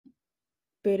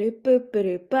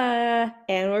Ba-do-ba-ba-do-ba.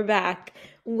 And we're back.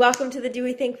 Welcome to the Do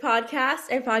We Think podcast,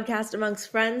 a podcast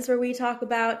amongst friends where we talk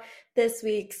about this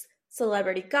week's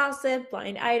celebrity gossip,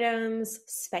 blind items,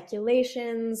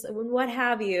 speculations, and what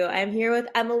have you. I'm here with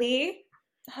Emily.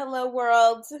 Hello,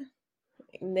 world.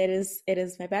 It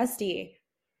is my bestie.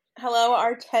 Hello,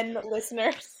 our 10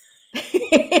 listeners.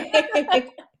 Hey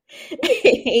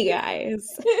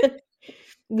guys.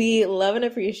 We love and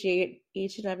appreciate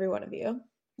each and every one of you.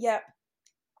 Yep,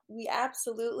 we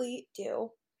absolutely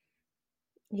do.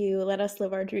 You let us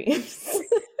live our dreams.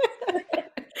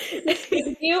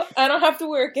 Thank you. I don't have to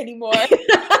work anymore.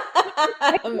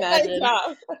 Imagine.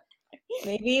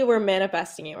 Maybe we're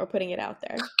manifesting it. We're putting it out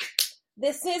there.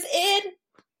 This is it.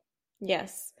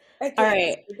 Yes. All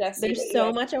right. There's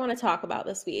so much I want to talk about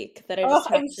this week that I just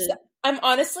have to. I'm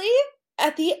honestly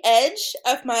at the edge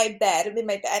of my bed. I'm in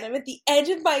my bed. I'm at the edge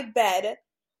of my bed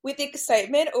with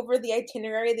excitement over the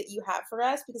itinerary that you have for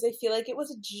us because I feel like it was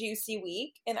a juicy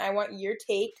week and I want your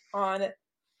take on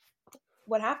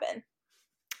what happened.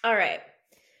 All right.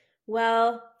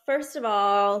 Well, first of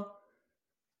all,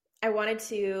 I wanted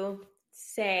to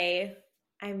say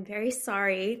I'm very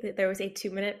sorry that there was a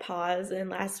 2-minute pause in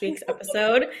last week's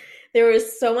episode. There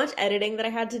was so much editing that I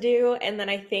had to do. And then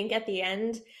I think at the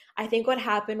end, what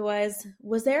happened was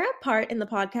there a part in the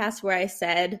podcast where I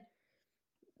said,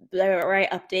 where I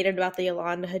updated about the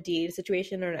Yolanda Hadid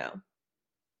situation or no?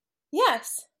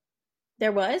 Yes.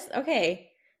 There was?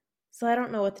 Okay. So I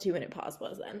don't know what the 2-minute pause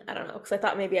was then. I don't know, because I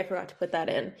thought maybe I forgot to put that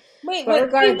in. Wait, but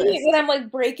regardless, when I'm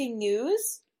like breaking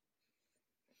news?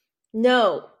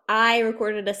 No, I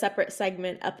recorded a separate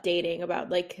segment updating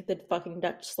about like the fucking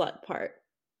Dutch slut part.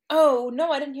 Oh,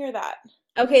 no, I didn't hear that.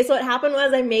 Okay, so what happened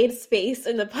was I made space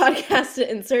in the podcast to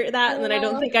insert that, and then I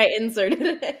don't think I inserted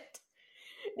it,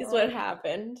 is what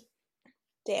happened.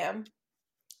 Damn.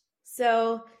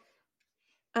 So,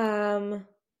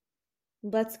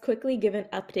 let's quickly give an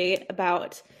update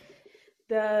about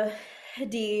the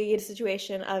Hadid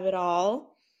situation of it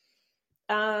all.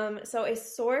 So a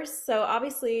source, so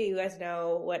obviously you guys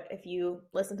know what, if you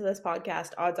listen to this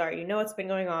podcast, odds are you know what's been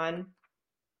going on.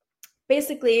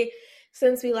 Basically,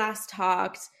 since we last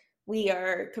talked, we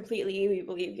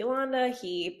believe Yolanda.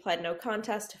 He pled no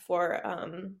contest for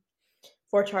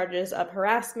charges of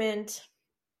harassment,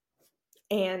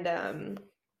 and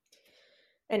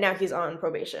now he's on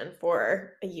probation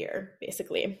for a year,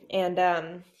 basically.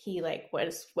 And he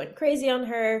went crazy on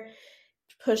her,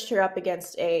 pushed her up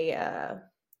against a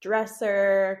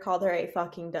dresser, called her a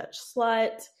fucking Dutch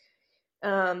slut,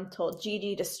 told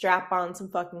Gigi to strap on some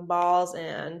fucking balls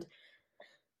and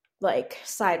like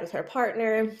side with her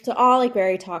partner. So all like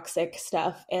very toxic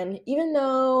stuff. And even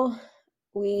though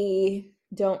we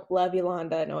don't love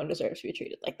Yolanda, no one deserves to be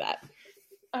treated like that.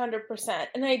 100%.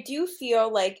 And I do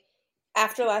feel like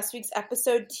after last week's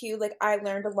episode too, like I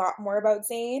learned a lot more about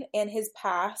Zayn and his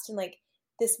past and like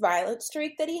this violent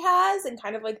streak that he has and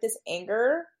kind of like this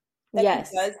anger that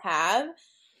he does have,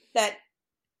 that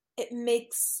it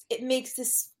makes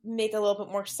this make a little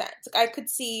bit more sense. Like I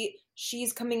could see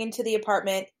she's coming into the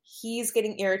apartment, he's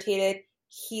getting irritated,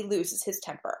 he loses his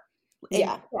temper.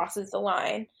 And crosses the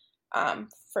line,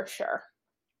 for sure.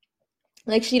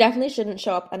 Like she definitely shouldn't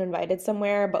show up uninvited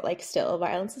somewhere, but like still,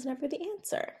 violence is never the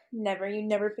answer. You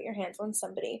never put your hands on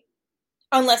somebody.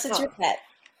 Unless it's your pet.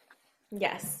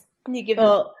 Yes. You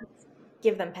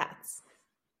give them pats.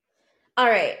 All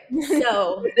right,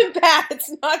 so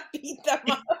pats, not beat them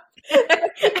up.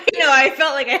 I know. I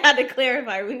felt like I had to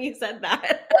clarify when you said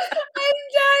that.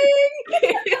 I'm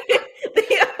dying.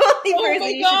 The only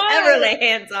person you should ever lay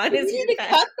hands on is your pet.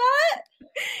 Cut that?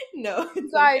 No,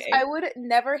 guys, okay. I would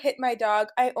never hit my dog.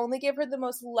 I only give her the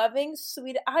most loving,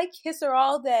 sweet. I kiss her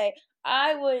all day.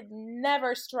 I would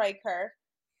never strike her.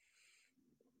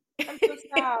 I'm so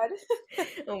sad.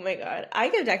 Oh my god. I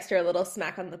give Dexter a little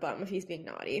smack on the bum if he's being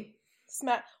naughty.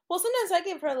 Smack. Well, sometimes I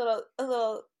give her a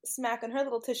little smack on her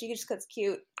little tushy just because it's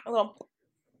cute. A little.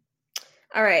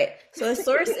 All right. So the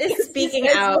source is speaking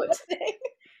out.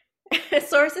 The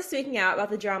source is speaking out about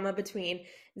the drama between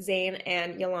Zayn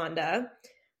and Yolanda.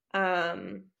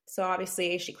 So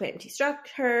obviously she claimed he struck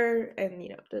her, and we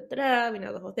know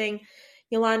the whole thing.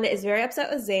 Yolanda is very upset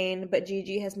with Zayn, but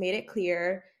Gigi has made it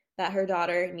clear that her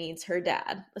daughter needs her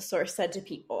dad, the source said to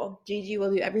People. Gigi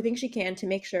will do everything she can to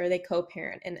make sure they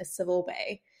co-parent in a civil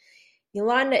way.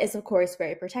 Yolanda is, of course,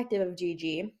 very protective of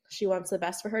Gigi. She wants the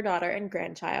best for her daughter and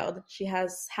grandchild. She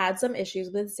has had some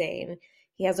issues with Zayn.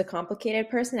 He has a complicated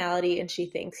personality, and she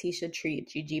thinks he should treat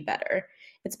Gigi better.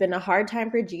 It's been a hard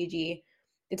time for Gigi.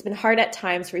 It's been hard at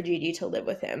times for Gigi to live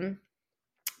with him.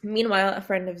 Meanwhile, a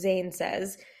friend of Zayn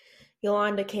says,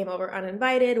 Yolanda came over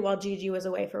uninvited while Gigi was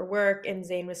away for work and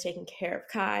Zayn was taking care of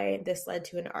Kai. This led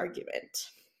to an argument.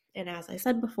 And as I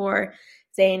said before,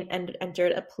 Zayn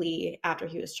entered a plea after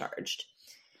he was charged.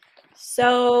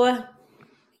 So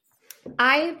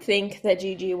I think that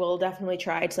Gigi will definitely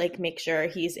try to like make sure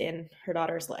he's in her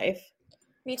daughter's life.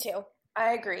 Me too.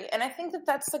 I agree. And I think that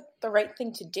that's like the right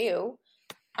thing to do.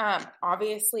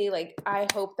 Obviously, like I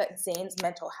hope that Zayn's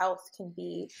mental health can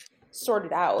be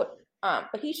sorted out.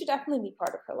 But he should definitely be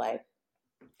part of her life.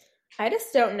 I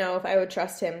just don't know if I would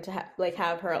trust him to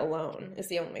have her alone is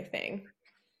the only thing.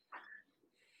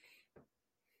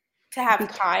 To have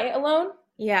Kai alone?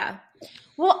 Yeah.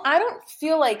 Well, I don't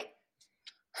feel like,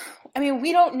 I mean,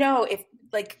 we don't know if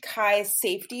like Kai's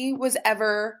safety was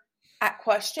ever at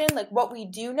question. Like what we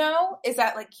do know is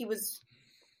that like he was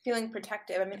feeling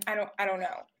protective. I mean, I don't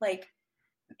know. Like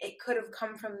it could have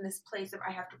come from this place of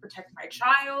I have to protect my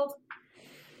child.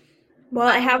 Well,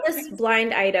 I have this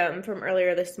blind item from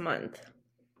earlier this month.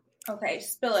 Okay,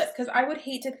 spill it, because I would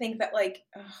hate to think that like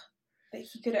that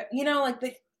he could, you know, like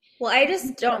the. Well, I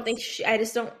just don't think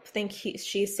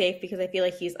she's safe because I feel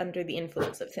like he's under the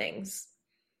influence of things.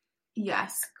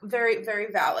 Yes, very,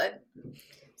 very valid.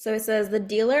 So it says the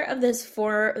dealer of this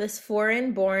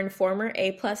foreign-born former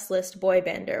A-plus list boy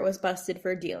bander was busted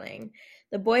for dealing.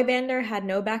 The boy bander had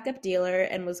no backup dealer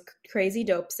and was crazy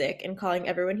dope sick and calling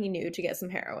everyone he knew to get some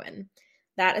heroin.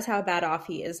 That is how bad off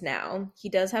he is now. He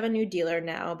does have a new dealer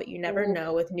now, but you never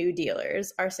know with new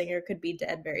dealers. Our singer could be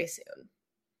dead very soon.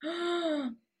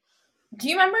 Do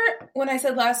you remember when I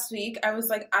said last week, I was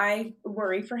like, I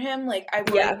worry for him? Like, I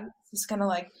worry just gonna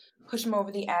like push him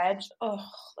over the edge. Oh,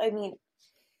 I mean,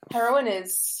 heroin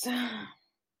is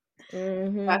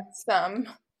that's some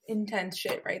intense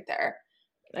shit right there.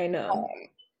 I know.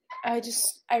 I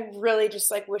really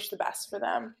just like wish the best for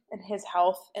them and his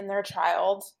health and their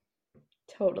child.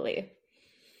 Totally.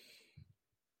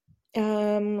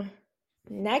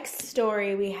 Next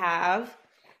story we have.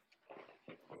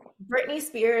 Britney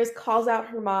Spears calls out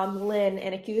her mom, Lynn,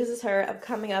 and accuses her of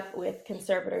coming up with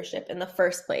conservatorship in the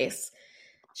first place.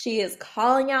 She is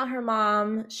calling out her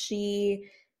mom. She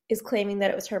is claiming that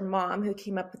it was her mom who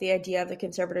came up with the idea of the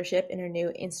conservatorship in her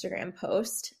new Instagram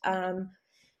post.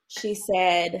 She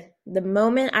said, "The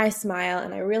moment I smile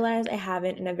and I realize I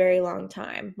haven't in a very long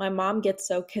time, my mom gets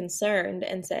so concerned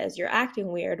and says, 'You're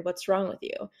acting weird. What's wrong with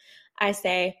you?' I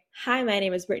say, 'Hi, my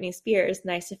name is Britney Spears.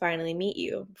 Nice to finally meet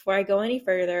you. Before I go any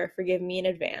further, forgive me in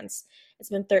advance. It's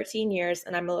been 13 years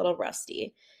and I'm a little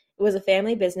rusty. It was a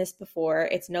family business before.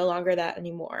 It's no longer that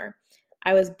anymore.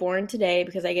 I was born today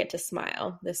because I get to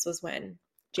smile.'" This was when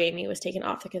Jamie was taken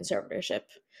off the conservatorship.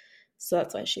 So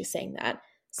that's why she's saying that.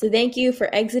 "So thank you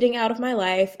for exiting out of my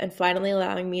life and finally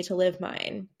allowing me to live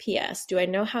mine. P.S. Do I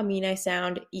know how mean I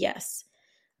sound? Yes.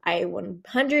 I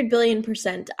 100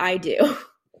 billion% I do."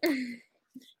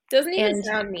 Doesn't even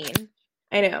sound mean.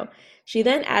 I know. She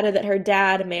then added that her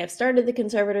dad may have started the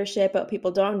conservatorship, but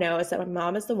people don't know is that my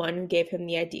mom is the one who gave him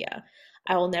the idea.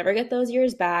 I will never get those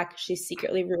years back. She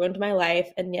secretly ruined my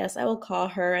life. And yes, I will call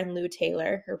her and Lou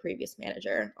Taylor, her previous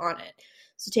manager, on it.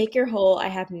 So take your whole I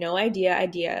have no idea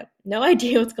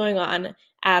what's going on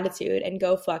attitude and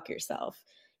go fuck yourself.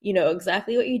 You know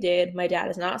exactly what you did. My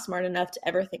dad is not smart enough to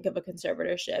ever think of a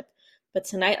conservatorship. But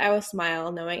tonight I will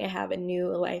smile knowing I have a new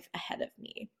life ahead of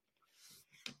me.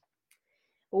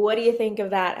 What do you think of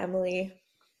that, Emily?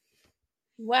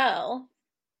 Well,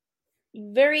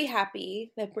 very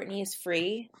happy that Britney is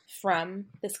free from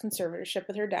this conservatorship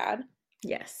with her dad.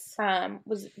 Yes.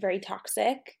 Was very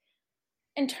toxic.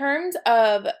 In terms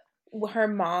of her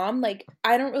mom, like,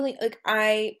 I don't really, like,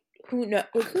 who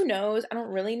knows? I don't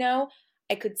really know.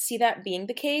 I could see that being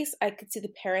the case. I could see the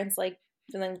parents, like,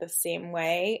 feeling the same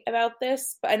way about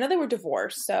this. But I know they were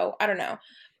divorced, so I don't know.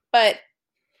 But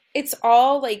it's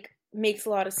all, like, makes a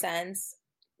lot of sense.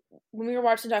 When we were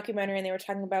watching the documentary and they were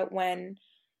talking about when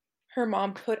her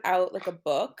mom put out, like, a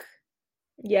book.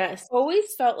 Yes. I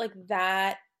always felt like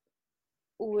that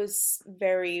was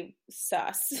very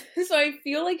sus. So I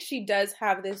feel like she does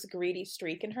have this greedy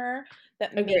streak in her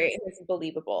that makes this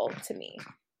believable to me.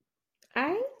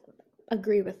 I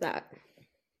agree with that.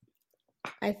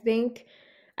 I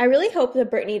really hope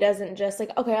that Britney doesn't just like,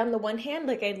 okay, on the one hand,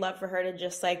 like I'd love for her to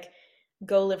just like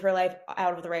go live her life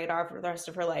out of the radar for the rest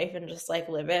of her life and just like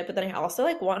live it. But then I also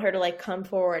like want her to like come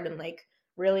forward and like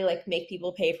really like make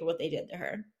people pay for what they did to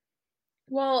her.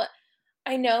 Well,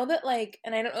 I know that, like,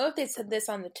 and I don't know if they said this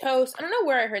on the Toast. I don't know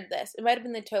where I heard this. It might have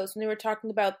been the Toast when they were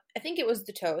talking about, I think it was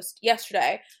the Toast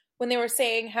yesterday, when they were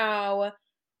saying how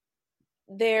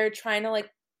they're trying to, like,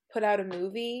 put out a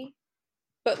movie,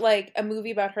 but, like, a movie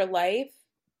about her life,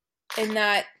 and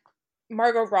that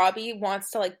Margot Robbie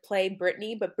wants to like play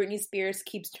Britney, but Britney Spears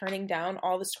keeps turning down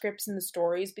all the scripts and the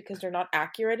stories because they're not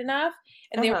accurate enough.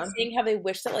 And they were saying how they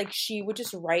wish that like she would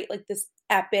just write like this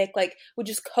epic, like would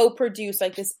just co-produce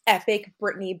like this epic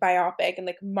Britney biopic, and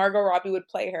like Margot Robbie would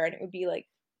play her, and it would be like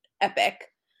epic.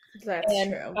 That's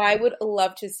true. I would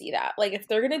love to see that. Like if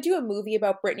they're gonna do a movie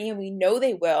about Britney, and we know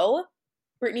they will,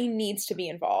 Britney needs to be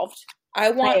involved.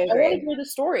 I want to hear the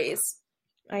stories.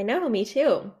 I know, me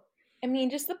too. I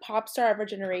mean, just the pop star of our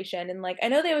generation. And, like, I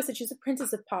know they always said she's the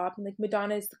princess of pop, and, like,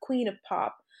 Madonna is the queen of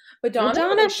pop. Madonna.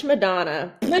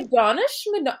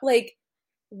 Like,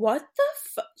 what the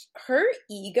fuck? Her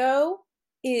ego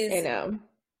is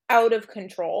out of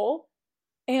control.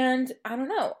 And, I don't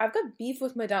know. I've got beef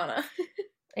with Madonna.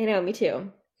 I know, me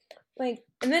too. Like,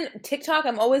 and then TikTok,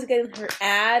 I'm always getting her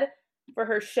ad for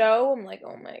her show. I'm like,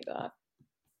 oh, my God.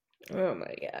 Oh,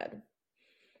 my God.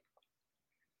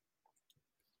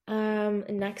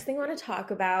 Next thing I want to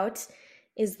talk about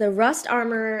is the Rust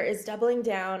Armorer is doubling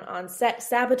down on set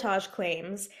sabotage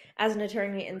claims as an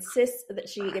attorney insists that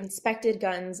she inspected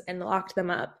guns and locked them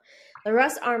up. The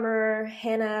Rust Armorer,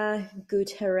 Hannah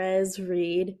Gutierrez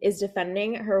Reed, is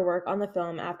defending her work on the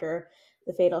film after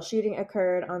the fatal shooting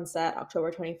occurred on set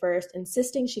October 21st,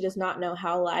 insisting she does not know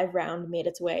how a live round made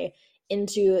its way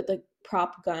into the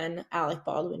prop gun Alec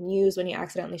Baldwin used when he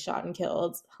accidentally shot and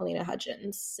killed Helena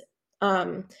Hutchins.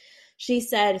 She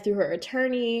said through her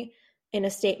attorney in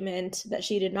a statement that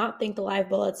she did not think the live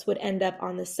bullets would end up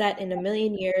on the set in a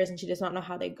million years, and she does not know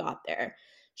how they got there.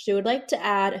 She would like to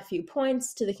add a few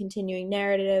points to the continuing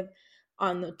narrative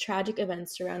on the tragic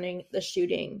events surrounding the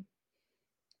shooting.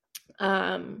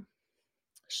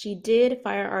 She did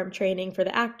firearm training for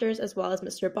the actors as well as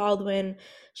Mr. Baldwin.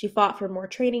 She fought for more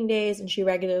training days, and she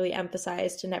regularly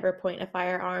emphasized to never point a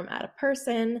firearm at a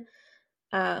person.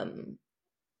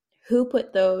 Who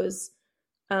put those?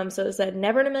 So it said,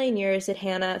 never in a million years did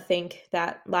Hannah think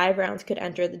that live rounds could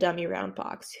enter the dummy round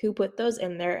box. Who put those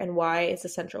in there and why is the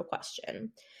central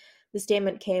question. The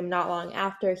statement came not long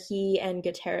after he and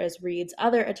Gutierrez Reed's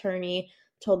other attorney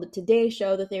told the Today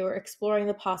Show that they were exploring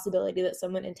the possibility that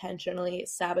someone intentionally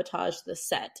sabotaged the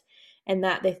set and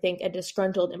that they think a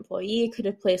disgruntled employee could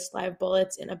have placed live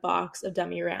bullets in a box of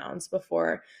dummy rounds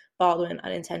before Baldwin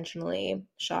unintentionally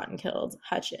shot and killed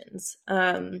Hutchins.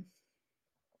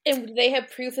 And they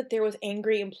have proof that there was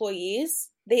angry employees.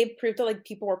 They have proof that like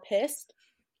people were pissed.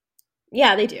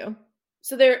 Yeah, they do.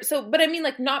 But I mean,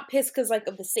 like not pissed because like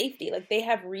of the safety. Like they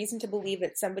have reason to believe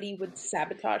that somebody would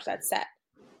sabotage that set,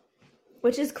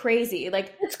 which is crazy.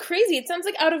 Like it's crazy. It sounds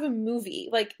like out of a movie.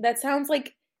 Like that sounds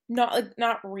like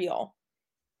not real.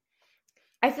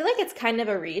 I feel like it's kind of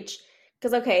a reach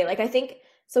because like I think.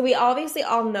 So we obviously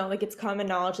all know, like, it's common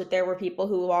knowledge that there were people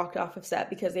who walked off of set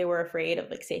because they were afraid of,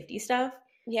 like, safety stuff.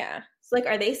 Yeah. So, like,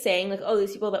 are they saying, like, oh,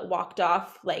 these people that walked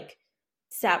off, like,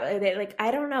 like,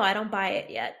 I don't know. I don't buy it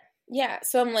yet. Yeah.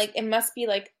 So I'm like, it must be,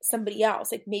 like, somebody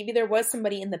else. Like, maybe there was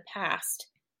somebody in the past,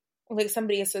 like,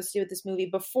 somebody associated with this movie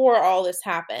before all this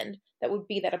happened that would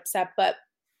be that upset. But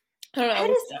I don't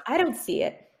know. I don't see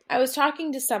it. I was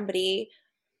talking to somebody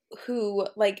who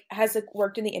like has like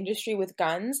worked in the industry with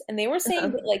guns, and they were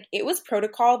saying that like it was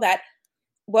protocol that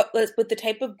what was with the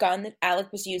type of gun that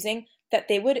Alec was using, that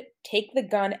they would take the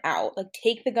gun out,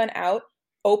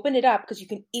 open it up, because you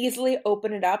can easily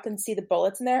open it up and see the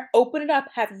bullets in there, open it up,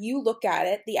 have you look at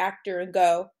it, the actor, and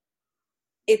go,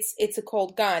 it's a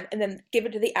cold gun, and then give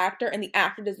it to the actor, and the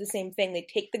actor does the same thing. They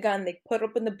take the gun, they put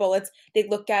open the bullets, they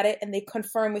look at it, and they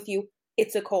confirm with you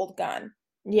it's a cold gun.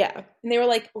 Yeah. And they were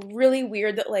like really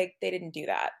weird that like they didn't do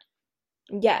that.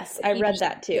 Yes, I read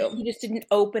that too. He just didn't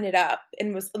open it up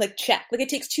and was like, check. Like it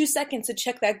takes 2 seconds to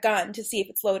check that gun to see if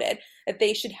it's loaded. That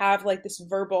they should have like this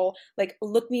verbal, like,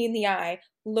 look me in the eye,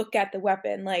 look at the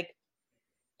weapon. Like,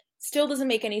 still doesn't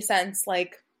make any sense.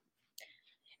 Like,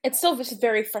 it's still just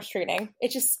very frustrating. It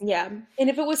just, yeah. And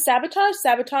if it was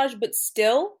sabotage, but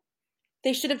still,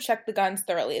 they should have checked the guns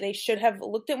thoroughly. They should have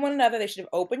looked at one another. They should have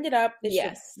opened it up. They should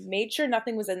have made sure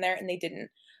nothing was in there, and they didn't.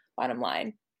 Bottom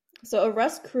line. So a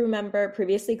Rust crew member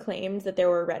previously claimed that there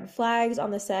were red flags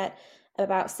on the set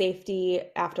about safety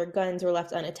after guns were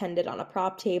left unattended on a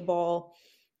prop table.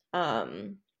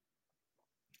 I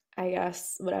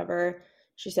guess, whatever.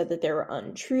 She said that there were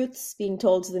untruths being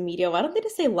told to the media. Why don't they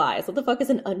just say lies? What the fuck is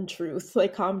an untruth?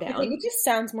 Like, calm down. I think it just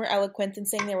sounds more eloquent than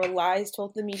saying there were lies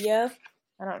told to the media.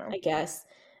 I don't know. I guess.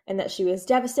 And that she was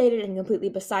devastated and completely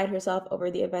beside herself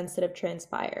over the events that have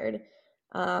transpired.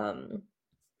 I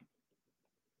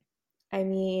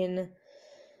mean,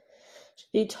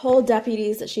 She told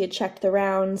deputies that she had checked the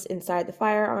rounds inside the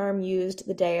firearm used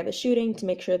the day of the shooting to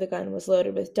make sure the gun was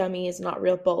loaded with dummies, not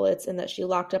real bullets, and that she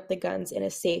locked up the guns in a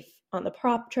safe on the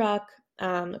prop truck,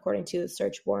 according to the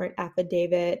search warrant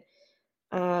affidavit.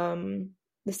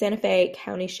 The Santa Fe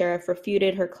County Sheriff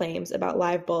refuted her claims about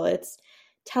live bullets,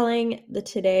 telling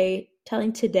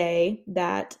Today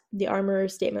that the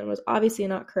armorer's statement was obviously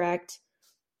not correct.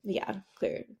 Yeah,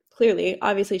 clearly,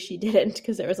 obviously she didn't,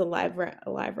 because there was a live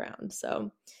round.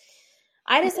 So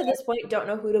I just at this point don't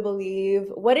know who to believe.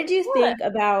 What did you think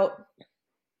about?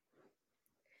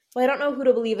 Well, I don't know who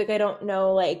to believe. Like I don't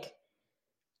know, like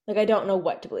I don't know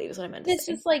what to believe is what I meant to It's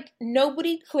say. just like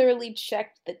nobody clearly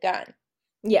checked the gun.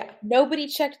 Yeah, Nobody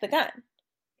checked the gun.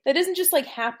 That doesn't just like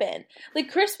happen.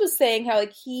 Like Chris was saying how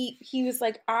like he was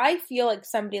like, I feel like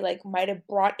somebody like might have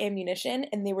brought ammunition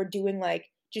and they were doing like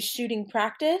just shooting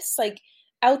practice, like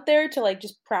out there to like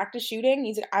just practice shooting.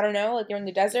 He's like, I don't know, like they're in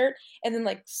the desert, and then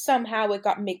like somehow it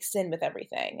got mixed in with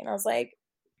everything. And I was like,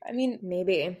 I mean,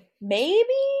 maybe,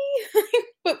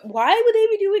 but why would they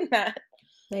be doing that?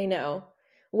 I know.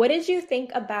 What did you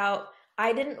think about?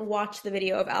 I didn't watch the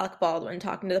video of Alec Baldwin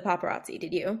talking to the paparazzi.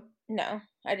 Did you? No,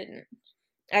 I didn't.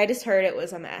 I just heard it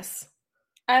was a mess.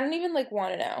 I don't even like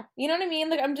want to know. You know what I mean?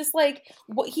 Like I'm just like,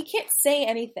 what? He can't say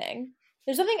anything.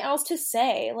 There's nothing else to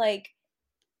say. Like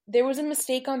there was a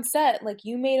mistake on set. Like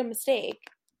you made a mistake.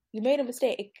 You made a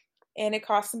mistake, and it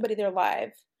cost somebody their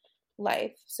life.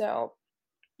 So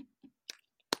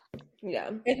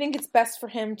Yeah, I think it's best for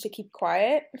him to keep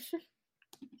quiet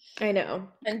I know.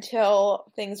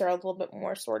 until things are a little bit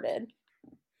more sorted.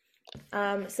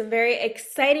 Some very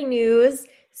exciting news.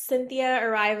 Cynthia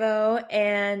Erivo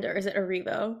or is it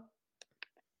Erivo?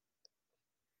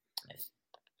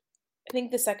 I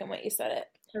think the second way you said it.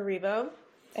 Erivo.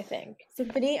 I think.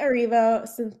 Cynthia Erivo,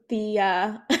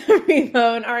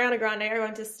 and Ariana Grande are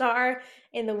going to star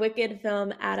in the Wicked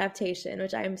film adaptation,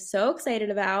 which I am so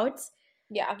excited about.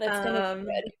 Yeah, that's gonna be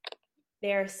good.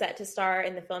 They are set to star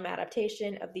in the film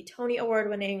adaptation of the Tony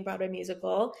Award-winning Broadway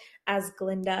musical as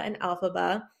Glinda and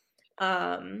Elphaba.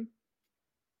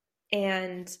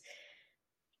 And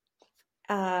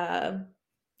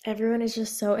everyone is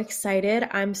just so excited.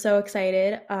 I'm so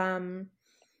excited.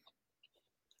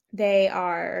 They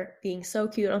are being so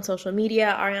cute on social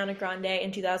media. Ariana Grande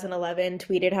in 2011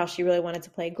 tweeted how she really wanted to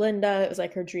play Glinda. It was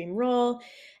like her dream role.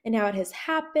 And now it has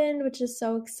happened, which is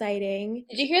so exciting.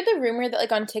 Did you hear the rumor that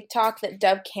like on TikTok that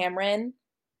Dove Cameron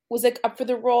was like up for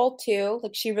the role too?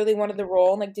 Like she really wanted the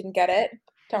role and like didn't get it.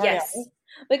 Yes.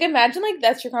 Like imagine like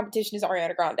that's your competition is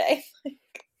Ariana Grande.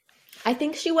 I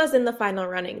think she was in the final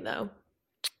running though.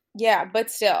 Yeah,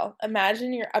 but still,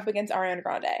 imagine you're up against Ariana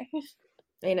Grande.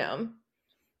 I know.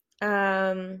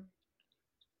 I'm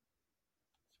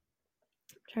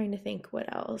trying to think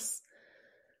what else.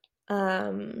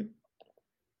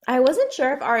 I wasn't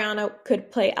sure if Ariana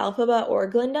could play Elphaba or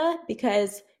Glinda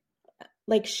because,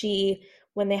 like,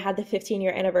 when they had the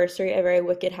 15-year anniversary of Very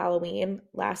Wicked Halloween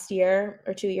last year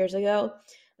or 2 years ago,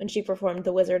 when she performed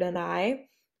The Wizard and I,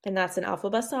 and that's an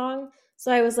Elphaba song.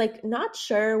 So I was, like, not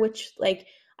sure which, like,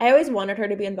 I always wanted her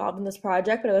to be involved in this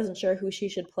project, but I wasn't sure who she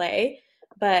should play.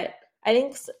 But I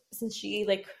think since she,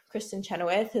 like, Kristen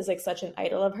Chenoweth is, like, such an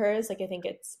idol of hers, like, I think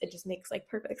it just makes, like,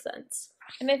 perfect sense.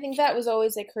 And I think that was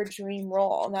always, like, her dream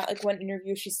role. And that, like, one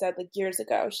interview she said, like, years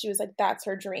ago, she was like, that's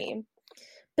her dream.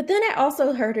 But then I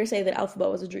also heard her say that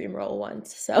Elphaba was a dream role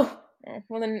once, so.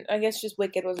 Well, then I guess just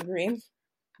Wicked was a dream.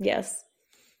 Yes.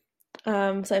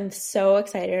 So I'm so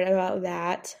excited about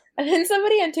that. And then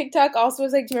somebody on TikTok also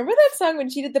was like, do you remember that song when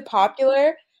she did the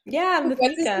Popular? Yeah, I'm with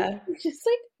Mika. It's just,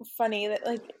 like, funny that,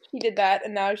 like, she did that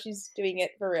and now she's doing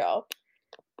it for real.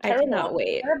 I cannot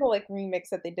wait. Terrible, like, remix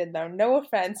that they did, though. No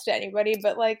offense to anybody,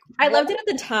 but, like... I loved it at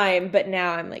the time, but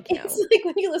now I'm like, no. It's like,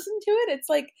 when you listen to it, it's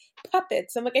like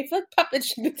puppets. I'm like, I feel like puppets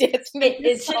should be dancing.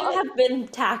 It shouldn't have been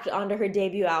tacked onto her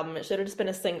debut album. It should have just been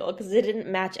a single, because it didn't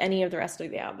match any of the rest of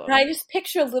the album. And I just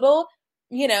picture little,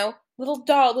 you know, little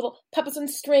doll, little puppets on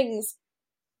strings.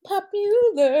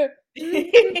 Popular.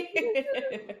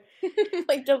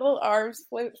 Like the little arms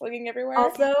flinging everywhere.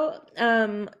 Also,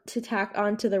 to tack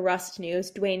on to the Rust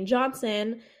news, Dwayne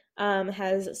Johnson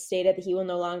has stated that he will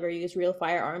no longer use real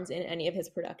firearms in any of his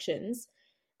productions.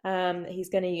 He's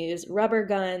going to use rubber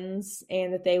guns,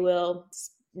 and that they will,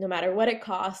 no matter what it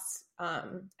costs,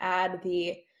 add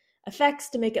the effects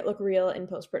to make it look real in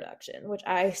post-production, which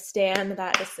I stand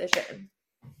that decision.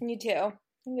 Me too. I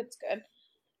think it's good.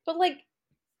 But, like,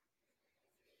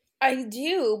 I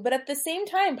do, but at the same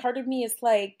time, part of me is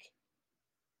like,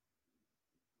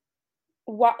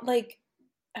 what, like,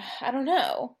 I don't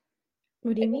know.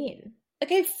 What do you mean?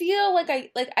 like I feel like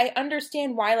I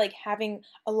understand why like having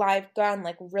a live gun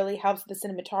like really helps the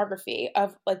cinematography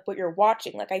of like what you're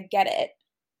watching. Like I get it.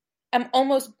 I'm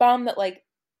almost bummed that like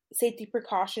safety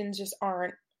precautions just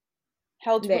aren't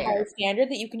held to a higher There. standard,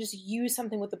 that you can just use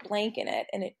something with a blank in it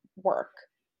and it work.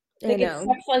 I Like it know.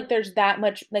 sucks like there's that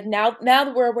much like now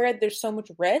that we're aware that there's so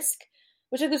much risk,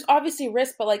 which like there's obviously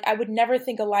risk, but like I would never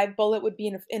think a live bullet would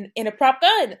be in a prop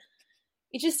gun.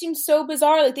 It just seems so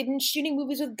bizarre. Like they've been shooting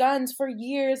movies with guns for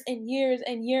years and years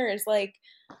and years. Like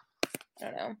I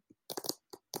don't know.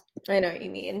 I know what you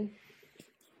mean.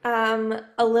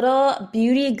 A little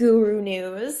beauty guru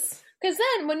news. Because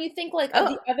then when you think like of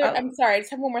Oh, the other, oh. I'm sorry, I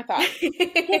just have one more thought.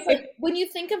 Because like when you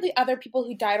think of the other people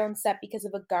who died on set because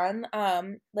of a gun,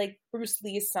 like Bruce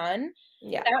Lee's son,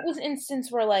 Yeah. that was an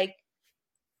instance where like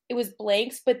it was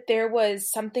blanks, but there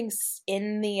was something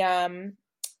in the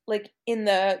like in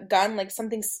the gun, like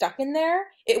something stuck in there.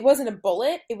 It wasn't a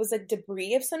bullet; it was like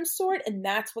debris of some sort, and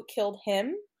that's what killed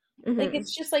him. Like Hmm.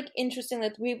 it's just like interesting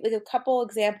that we like a couple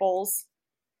examples.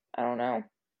 I don't know.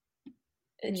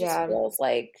 It just Yeah. feels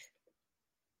like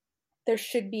there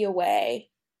should be a way,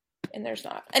 and there's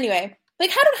not. Anyway, like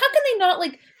how can they not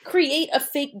like create a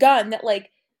fake gun that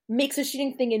like makes a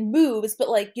shooting thing and moves, but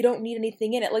like you don't need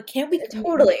anything in it? Like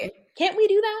Totally. can't we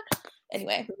do that?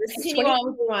 Anyway, This is continue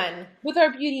on 2021. with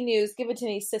our beauty news. Give it to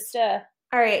me, sister.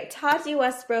 All right, Tati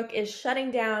Westbrook is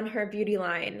shutting down her beauty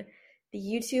line. The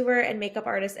YouTuber and makeup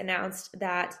artist announced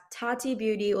that Tati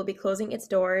Beauty will be closing its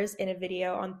doors in a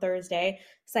video on Thursday,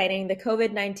 citing the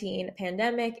COVID-19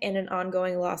 pandemic and an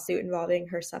ongoing lawsuit involving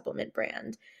her supplement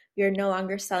brand. We are no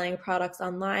longer selling products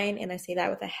online, and I say that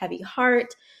with a heavy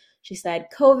heart. She said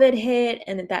COVID hit,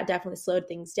 and that definitely slowed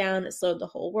things down. It slowed the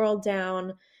whole world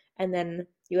down. And then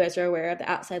you guys are aware of the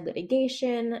outside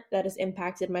litigation that has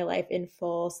impacted my life in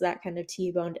full. So that kind of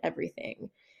T-boned everything.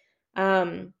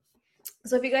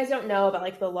 So if you guys don't know about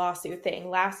like the lawsuit thing,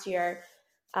 last year,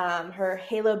 her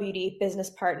Halo Beauty business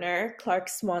partner, Clark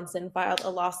Swanson, filed a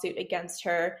lawsuit against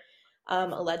her,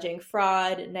 alleging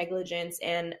fraud, negligence,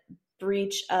 and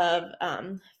breach of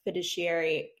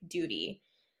fiduciary duty.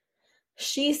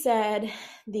 She said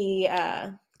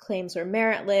the claims were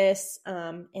meritless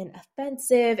and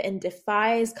offensive and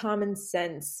defies common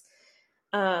sense.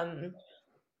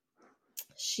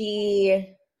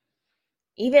 She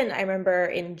even, I remember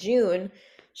in June,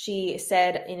 she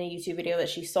said in a YouTube video that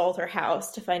she sold her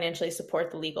house to financially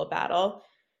support the legal battle,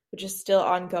 which is still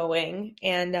ongoing.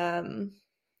 And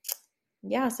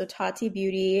yeah, so Tati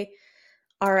Beauty,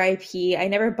 RIP. I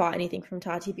never bought anything from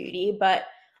Tati Beauty, but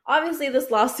obviously this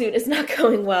lawsuit is not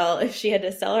going well if she had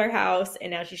to sell her house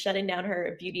and now she's shutting down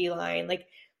her beauty line. Like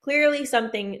clearly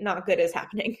something not good is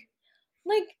happening.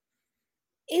 Like,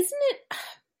 isn't it?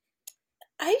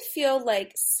 I feel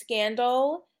like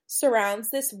scandal surrounds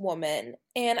this woman,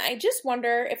 and I just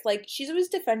wonder if like she's always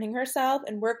defending herself,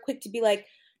 and we're quick to be like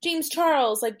James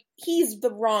Charles, like he's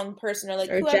the wrong person, or like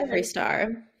Or whoever, Jeffree Star.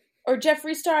 or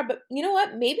Jeffree Star. But you know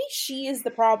what? Maybe she is the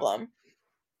problem.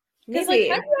 Because like,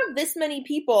 how do Maybe. you have this many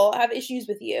people have issues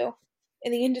with you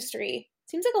in the industry?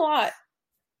 Seems like a lot.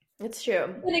 It's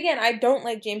true. But again, I don't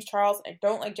like James Charles. I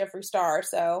don't like Jeffree Star.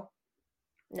 So,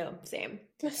 No, same.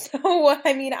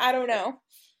 I mean, I don't know.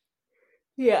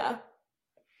 Yeah.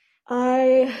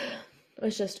 I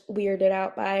was just weirded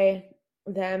out by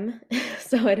them,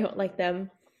 so I don't like them.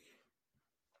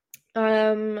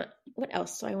 What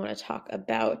else do I want to talk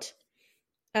about?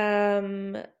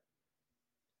 Um,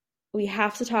 we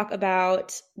have to talk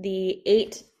about the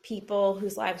 8 people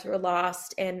whose lives were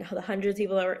lost and the hundreds of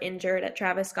people that were injured at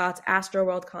Travis Scott's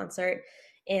Astroworld concert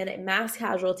in a mass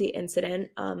casualty incident.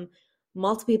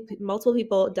 Multiple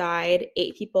people died.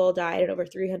 8 people died, and over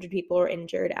 300 people were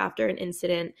injured after an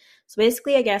incident. So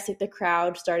basically, I guess like the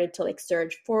crowd started to like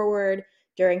surge forward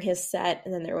during his set,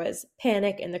 and then there was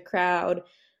panic in the crowd,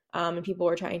 and people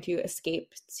were trying to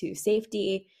escape to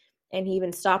safety. And he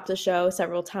even stopped the show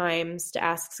several times to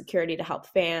ask security to help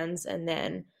fans. And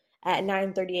then at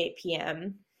 9:38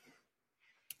 p.m.,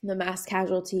 the mass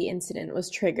casualty incident was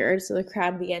triggered. So the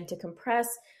crowd began to compress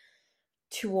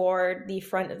toward the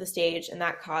front of the stage, and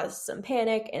that caused some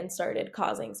panic and started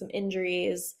causing some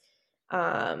injuries.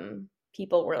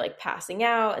 People were like passing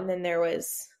out, and then there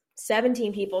was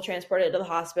 17 people transported to the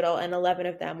hospital, and 11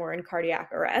 of them were in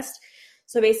cardiac arrest.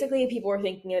 So basically, people were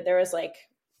thinking that there was like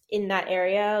in that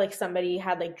area, like somebody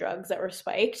had like drugs that were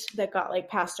spiked that got like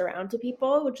passed around to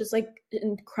people, which is like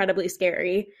incredibly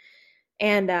scary.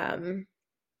 And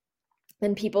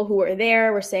then people who were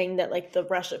there were saying that like the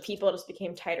rush of people just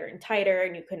became tighter and tighter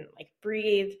and you couldn't like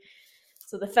breathe.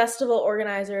 So the festival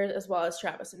organizers, as well as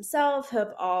Travis himself,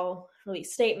 have all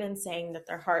released statements saying that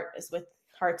their heart is with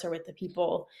hearts are with the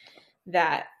people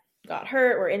that got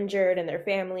hurt or injured and their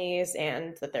families,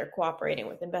 and that they're cooperating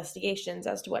with investigations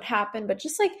as to what happened. But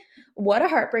just like, what a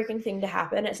heartbreaking thing to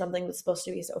happen at something that's supposed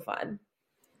to be so fun.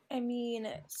 I mean,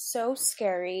 so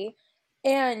scary.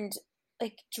 And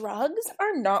like, drugs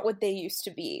are not what they used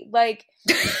to be. Like,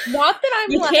 not that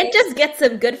I'm You like, can't just get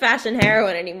some good fashion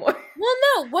heroin anymore. well,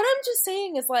 no, what I'm just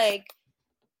saying is like,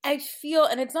 I feel,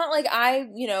 and it's not like I,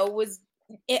 was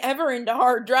ever into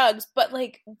hard drugs, but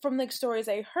like from like stories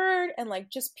I heard and like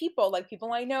just people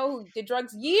I know who did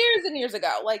drugs years and years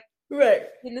ago, like Right.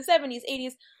 in the 70s,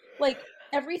 80s, like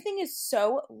everything is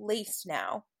so laced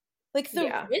now. Like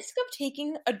the risk of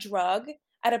taking a drug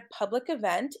at a public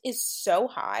event is so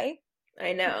high.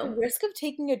 I know. The risk of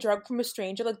taking a drug from a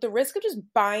stranger, like the risk of just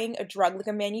buying a drug, like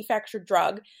a manufactured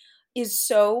drug, is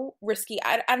so risky.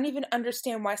 I don't even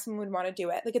understand why someone would want to do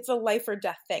it. Like, it's a life or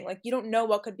death thing. Like, you don't know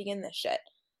what could be in this shit.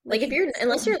 Like,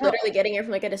 unless you're literally getting it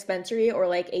from like a dispensary or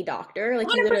like a doctor, like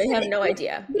you literally have no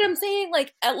idea. But I'm saying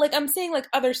like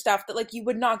other stuff that like you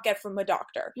would not get from a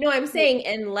doctor. No, I'm saying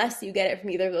unless you get it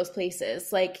from either of those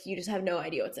places, like you just have no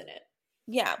idea what's in it.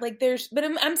 Yeah, like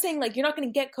I'm saying like you're not going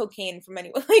to get cocaine from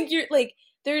anyone. Like you're like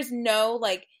there's no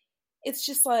like it's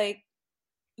just like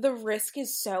the risk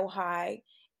is so high.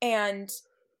 And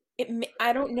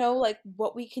I don't know like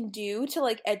what we can do to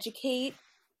like educate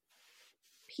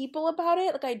people about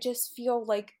it. Like I just feel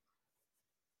like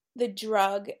the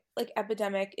drug like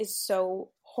epidemic is so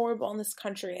horrible in this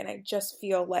country, and I just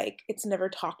feel like it's never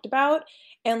talked about.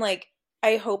 And like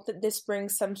I hope that this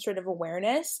brings some sort of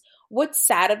awareness. What's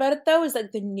sad about it though is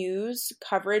like the news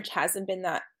coverage hasn't been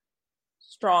that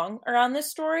strong around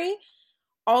this story.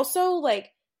 Also,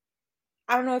 like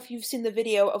I don't know if you've seen the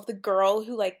video of the girl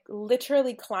who like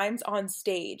literally climbs on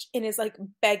stage and is like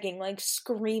begging, like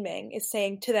screaming, is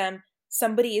saying to them,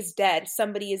 somebody is dead,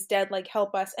 like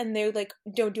help us. And they're like,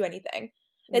 don't do anything.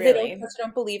 Really? They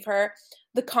don't believe her.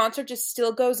 The concert just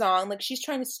still goes on. Like she's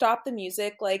trying to stop the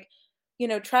music. Like,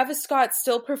 Travis Scott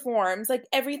still performs. Like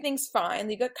everything's fine.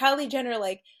 You got Kylie Jenner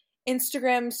like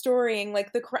Instagram storying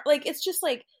like like it's just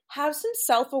like have some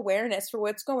self-awareness for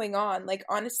what's going on. Like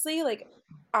honestly, like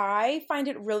I find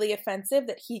it really offensive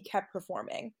that he kept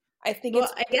performing. I think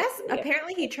I guess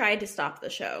apparently he tried to stop the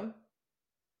show.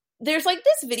 There's like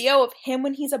this video of him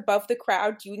when he's above the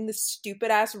crowd doing this stupid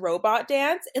ass robot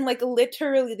dance, and like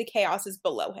literally the chaos is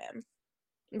below him.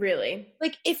 Really?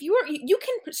 Like if you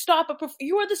can stop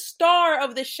you are the star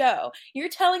of the show. You're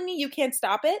telling me you can't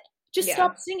stop it? Just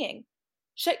stop singing.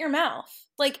 Shut your mouth.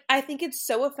 Like I think it's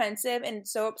so offensive and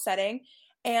so upsetting,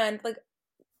 and like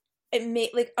it may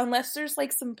like unless there's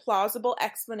like some plausible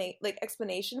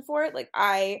explanation for it, like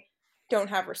I don't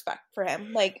have respect for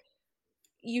him. Like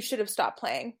you should have stopped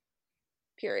playing.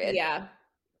 Period. Yeah.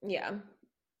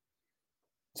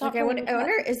 Like I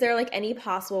wonder, is there like any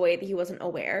possible way that he wasn't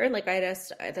aware? Like that's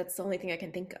the only thing I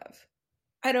can think of.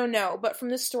 I don't know, but from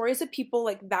the stories of people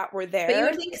like that were there. But you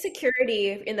would think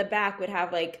security in the back would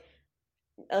have like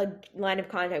a line of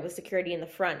contact with security in the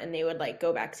front, and they would like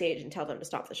go backstage and tell them to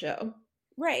stop the show.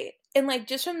 Right. And like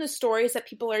just from the stories that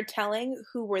people are telling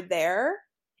who were there,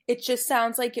 it just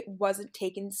sounds like it wasn't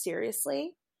taken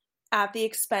seriously at the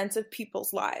expense of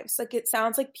people's lives. Like it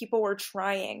sounds like people were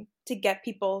trying to get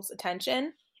people's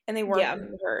attention and they weren't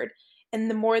being heard. And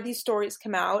the more these stories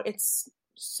come out, it's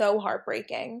so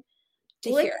heartbreaking to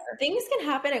hear. Things can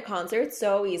happen at concerts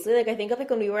so easily. Like I think of like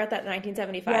when we were at that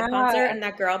 1975 concert and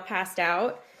that girl passed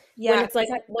out. Yeah, when it's like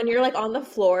when you're like on the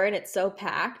floor and it's so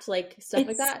packed, like stuff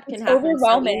like that can happen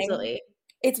overwhelming. So easily.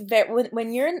 It's very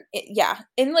when you're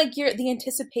in like the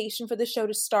anticipation for the show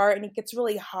to start and it gets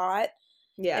really hot.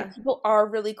 Yeah, and people are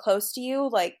really close to you.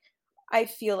 Like I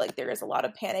feel like there is a lot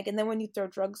of panic, and then when you throw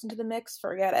drugs into the mix,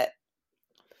 forget it.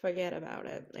 Forget about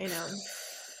it. I know.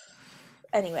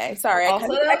 Anyway, sorry, I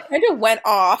kind of went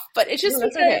off, but it's just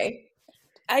okay.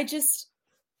 I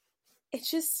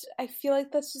feel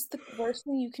like that's just the worst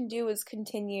thing you can do is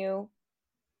continue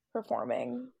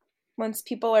performing once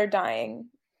people are dying.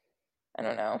 I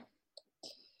don't know.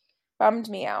 Bummed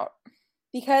me out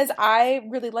because I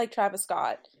really like Travis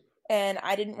Scott and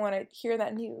I didn't want to hear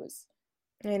that news.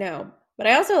 I know. But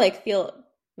I also like feel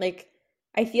like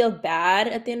I feel bad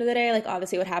at the end of the day. Like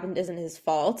obviously what happened isn't his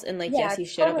fault and like yes, he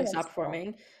should have stopped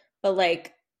performing. But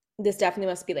like this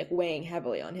definitely must be like weighing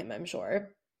heavily on him, I'm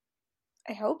sure.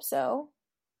 I hope so.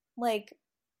 Like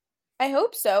I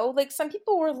hope so. Like some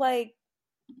people were like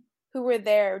who were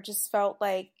there just felt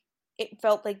like it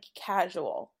felt like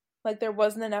casual. Like there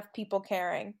wasn't enough people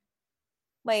caring.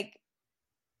 Like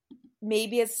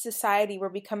maybe as a society we're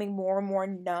becoming more and more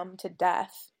numb to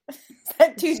death. Is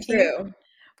that too deep?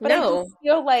 But I do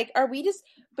feel like, are we just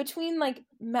between like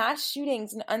mass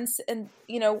shootings and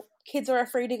you know, kids are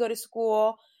afraid to go to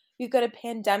school. We've got a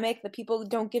pandemic that people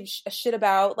don't give a shit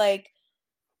about. Like,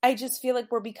 I just feel like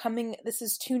this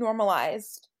is too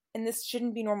normalized, and this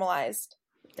shouldn't be normalized.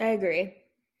 I agree.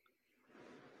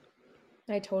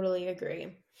 I totally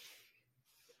agree.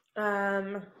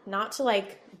 Not to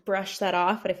like brush that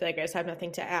off, but I feel like I just have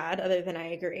nothing to add other than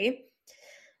I agree.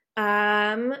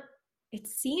 It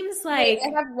seems like I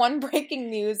have one breaking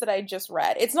news that I just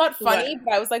read. It's not funny,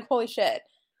 but I was like, holy shit.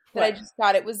 That I just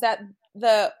got. It was that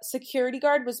the security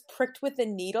guard was pricked with a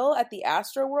needle at the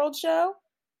Astroworld show.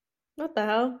 What the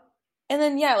hell? And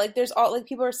then yeah, like there's all like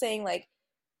people are saying like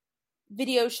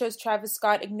video shows Travis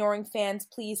Scott ignoring fans,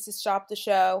 please to stop the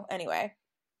show. Anyway,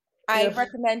 I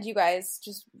recommend you guys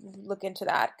just look into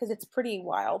that because it's pretty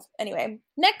wild. Anyway,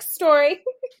 next story.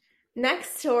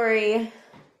 Next story.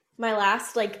 My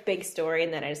last like big story,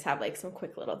 and then I just have like some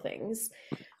quick little things.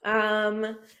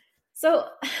 So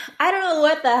I don't know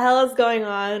what the hell is going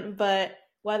on, but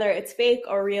whether it's fake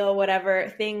or real,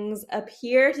 whatever, things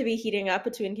appear to be heating up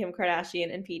between Kim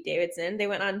Kardashian and Pete Davidson. They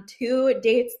went on 2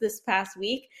 dates this past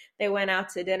week. They went out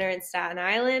to dinner in Staten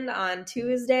Island on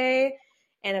Tuesday,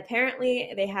 and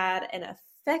apparently they had an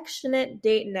affectionate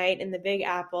date night in the Big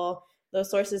Apple.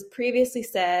 Those sources previously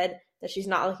said that she's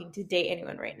not looking to date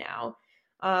anyone right now.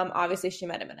 Obviously, she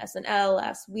met him at SNL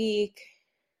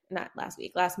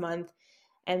last month.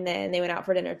 And then they went out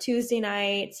for dinner Tuesday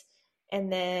night.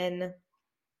 And then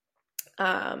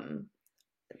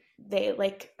they,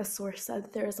 like, a source said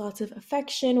that there was lots of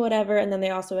affection, whatever. And then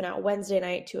they also went out Wednesday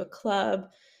night to a club.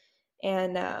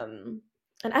 And I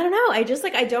don't know. I just,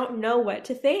 like, I don't know what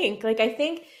to think. Like, I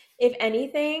think if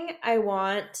anything, I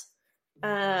want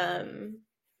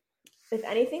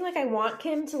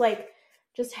Kim to, like,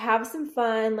 just have some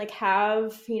fun, like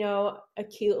have, you know, a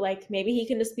cute, like maybe he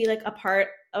can just be like a part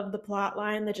of the plot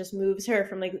line that just moves her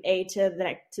from like A to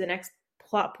the next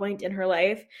plot point in her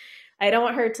life. I don't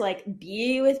want her to like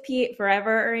be with Pete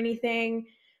forever or anything,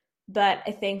 but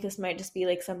I think this might just be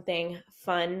like something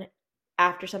fun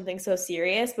after something so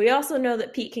serious. But we also know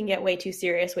that Pete can get way too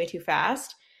serious way too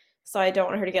fast. So I don't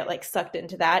want her to get like sucked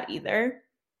into that either.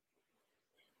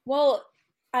 Well,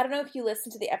 I don't know if you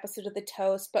listened to the episode of The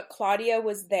Toast, but Claudia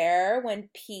was there when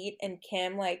Pete and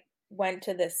Kim like went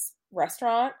to this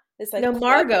restaurant. No,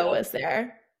 Margot was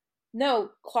there. No,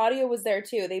 Claudia was there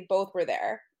too. They both were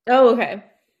there. Oh, okay.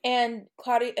 And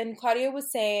Claudia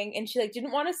was saying, and she like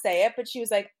didn't want to say it, but she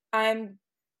was like, and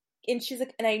she's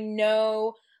like, and I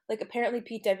know like apparently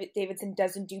Pete Davidson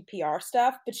doesn't do PR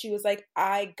stuff, but she was like,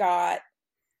 I got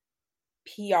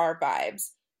PR vibes.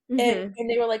 Mm-hmm. And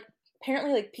they were like,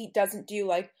 apparently, like, Pete doesn't do,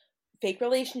 like, fake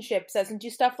relationships, doesn't do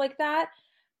stuff like that,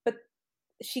 but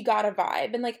she got a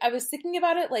vibe. And, like, I was thinking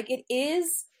about it, like, it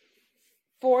is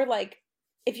for, like,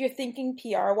 if you're thinking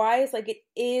PR-wise, like, it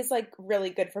is, like, really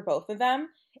good for both of them.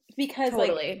 Because,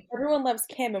 like, everyone loves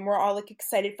Kim, and we're all, like,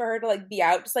 excited for her to, like, be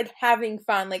out, just, like, having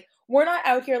fun. Like, we're not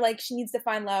out here, like, she needs to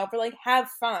find love. We're, like, have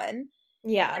fun.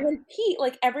 Yeah. And then Pete,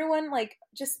 like, everyone, like,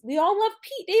 just, we all love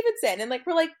Pete Davidson. And, like,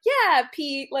 we're like, yeah,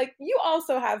 Pete, like, you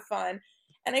also have fun.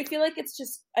 And I feel like it's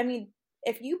just, I mean,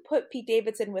 if you put Pete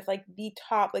Davidson with, like, the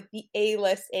top, like, the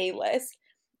A-list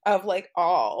of, like,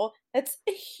 all, that's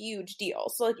a huge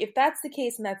deal. So, like, if that's the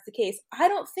case and that's the case, I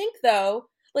don't think, though,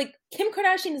 like, Kim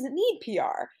Kardashian doesn't need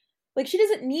PR. Like, she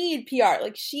doesn't need PR.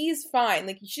 Like, she's fine.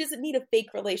 Like, she doesn't need a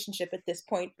fake relationship at this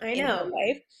point in her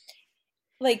life.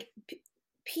 Like,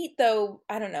 Pete, though,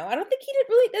 I don't know. I don't think he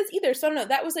really does either. So I don't know.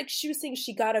 That was like she was saying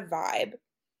she got a vibe.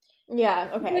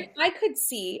 Yeah, okay. Like, I could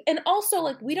see. And also,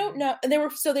 like, we don't know. And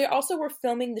they also were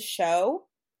filming the show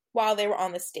while they were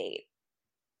on this date.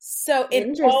 So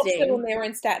it also when they were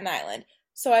in Staten Island.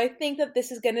 So I think that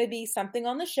this is going to be something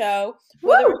on the show.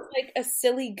 Whether it's like a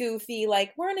silly, goofy,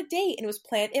 like, we're on a date and it was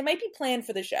planned. It might be planned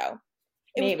for the show.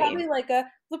 It was probably like the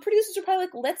producers are probably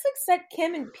like, let's like set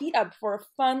Kim and Pete up for a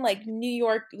fun like New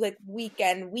York like week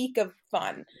of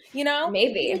fun, you know?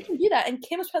 Maybe we can do that. And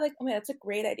Kim was probably like, oh man, that's a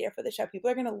great idea for the show. People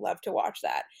are gonna love to watch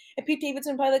that. And Pete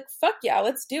Davidson probably like, fuck yeah,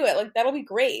 let's do it. Like that'll be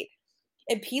great.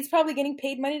 And Pete's probably getting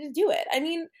paid money to do it. I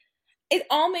mean, it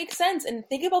all makes sense. And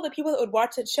think of all the people that would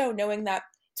watch that show knowing that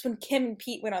it's when Kim and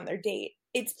Pete went on their date.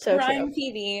 It's so Prime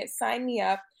TV. Sign me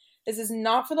up. This is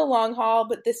not for the long haul,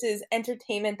 but this is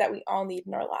entertainment that we all need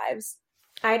in our lives.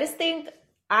 I just think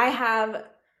I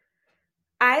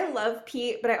love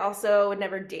Pete, but I also would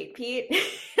never date Pete.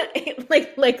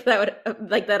 like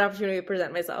that opportunity would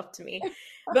present myself to me.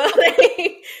 But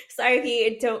like, sorry,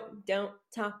 Pete, don't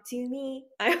talk to me.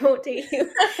 I won't date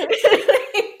you.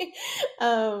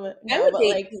 I would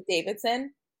date Pete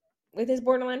Davidson. With his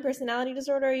borderline personality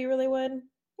disorder, you really would?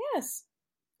 Yes.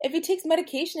 If he takes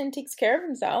medication and takes care of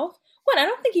himself. What? I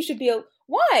don't think he should be.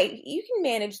 Why? You can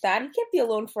manage that. He can't be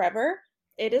alone forever.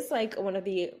 It is like one of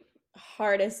the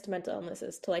hardest mental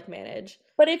illnesses to like manage.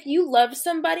 But if you love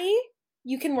somebody,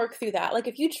 you can work through that. Like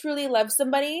if you truly love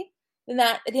somebody, then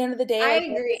that at the end of the day, I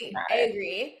like, agree. I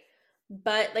agree.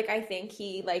 But like I think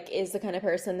he like is the kind of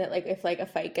person that like if like a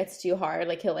fight gets too hard,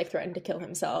 like he'll like threaten to kill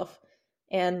himself.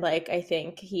 And like I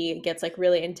think he gets like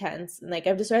really intense. And like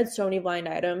I've just read so many blind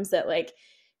items that like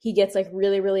he gets like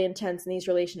really, really intense in these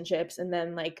relationships and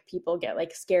then like people get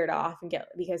like scared off and get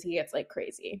because he gets like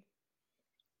crazy.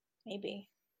 Maybe.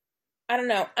 I don't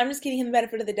know. I'm just giving him the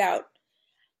benefit of the doubt.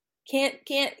 Can't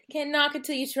knock it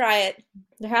till you try it.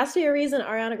 There has to be a reason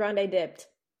Ariana Grande dipped.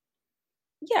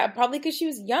 Yeah, probably because she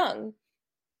was young.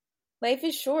 Life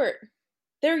is short.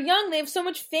 They're young. They have so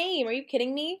much fame. Are you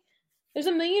kidding me? There's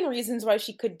a million reasons why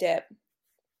she could dip.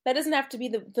 That doesn't have to be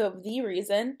the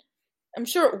reason. I'm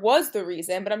sure it was the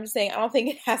reason, but I'm just saying I don't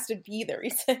think it has to be the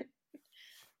reason.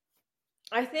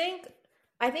 I think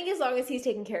as long as he's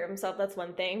taking care of himself, that's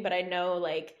one thing. But I know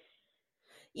like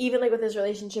even like with his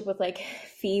relationship with like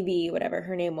Phoebe, whatever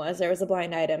her name was, there was a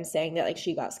blind item saying that like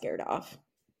she got scared off.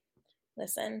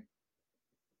 Listen,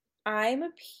 I'm a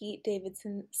Pete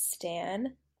Davidson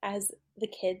stan, as the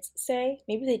kids say.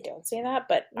 Maybe they don't say that,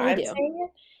 but I'm saying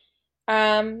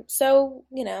it. So,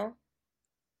 you know,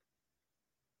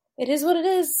 it is what it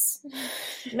is.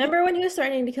 Remember when he was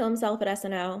threatening to kill himself at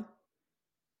SNL?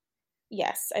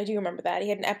 Yes, I do remember that. He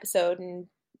had an episode and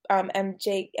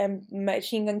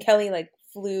Machine Gun Kelly like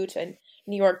flew to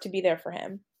New York to be there for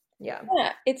him. Yeah.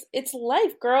 Yeah, it's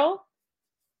life, girl.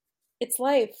 It's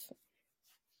life.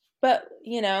 But,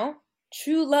 you know,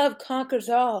 true love conquers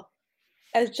all,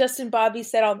 as Justin Bobby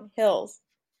said on the Hills.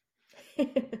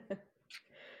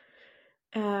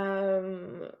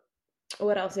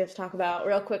 What else do we have to talk about?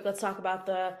 Real quick, let's talk about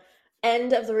the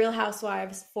end of the Real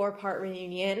Housewives 4-part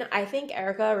reunion. I think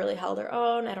Erica really held her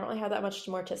own. I don't really have that much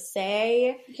more to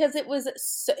say. Because it was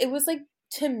like,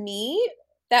 to me,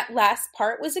 that last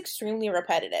part was extremely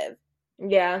repetitive.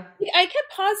 Yeah. Like, I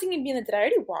kept pausing and being like, did I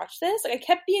already watch this? Like, I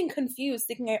kept being confused,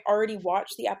 thinking I already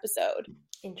watched the episode.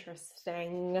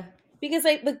 Interesting. Because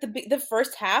like the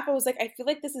first half, I was like, I feel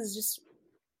like this is just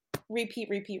repeat.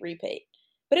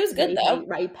 But it was good though.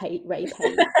 Repeat.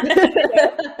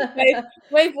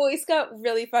 My voice got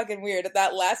really fucking weird at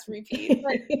that last repeat.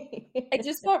 But it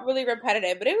just felt really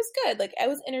repetitive, but it was good. Like I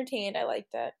was entertained. I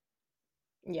liked it.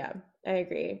 Yeah, I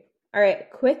agree. All right,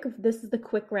 this is the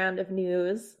quick round of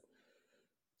news.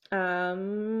 Where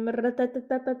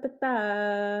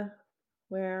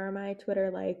are my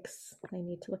Twitter likes? I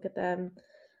need to look at them.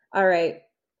 All right.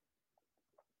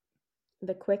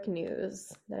 The quick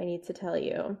news that I need to tell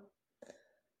you.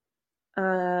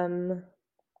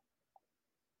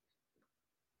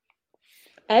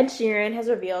 Ed Sheeran has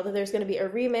revealed that there's going to be a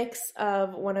remix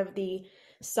of one of the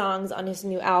songs on his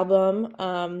new album.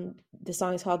 The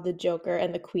song is called The Joker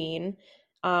and the Queen.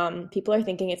 People are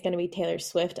thinking it's going to be Taylor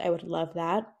Swift. I would love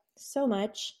that so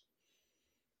much.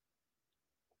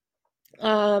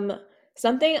 I'm in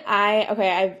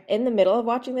the middle of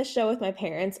watching this show with my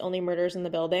parents, Only Murders in the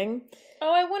Building.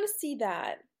 Oh, I want to see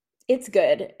that. It's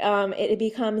good. It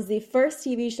becomes the first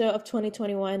TV show of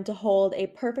 2021 to hold a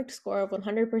perfect score of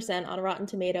 100% on Rotten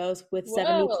Tomatoes with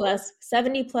 70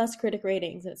 plus critic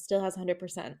ratings, and it still has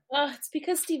 100%. It's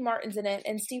because Steve Martin's in it,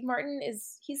 and Steve Martin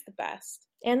he's the best.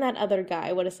 And that other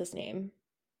guy, what is his name?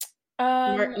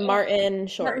 Martin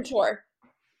Short. Martin Short.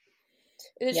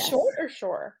 Is it Short or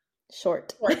Shore?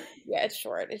 Short. Yeah, it's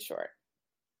Short. It's Short.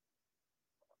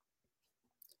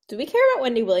 Do we care about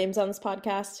Wendy Williams on this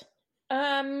podcast?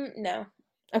 No.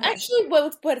 Okay. Actually,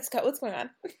 what's going on?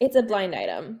 It's a blind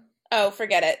item. Oh,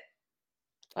 forget it.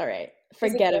 All right.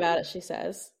 Forget about it, she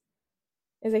says.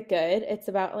 Is it good? It's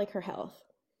about like her health.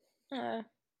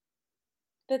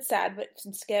 That's sad, but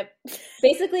skip.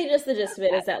 Basically, just the gist of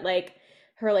it is that like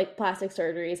her like plastic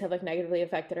surgeries have like negatively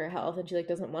affected her health, and she like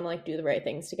doesn't want to like do the right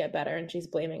things to get better, and she's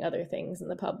blaming other things in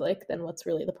the public than what's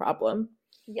really the problem.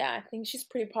 Yeah, I think she's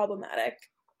pretty problematic.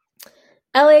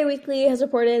 LA Weekly has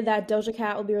reported that Doja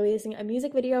Cat will be releasing a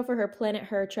music video for her Planet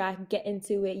Her track, Get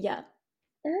Into It, Yeah.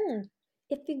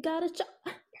 If you got a shot,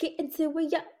 get into it,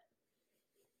 yeah.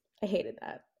 I hated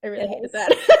that. I really hated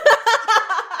that.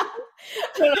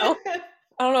 I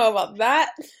don't know about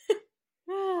that.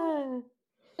 Oh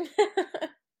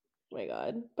my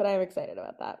god. But I'm excited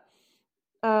about that.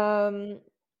 I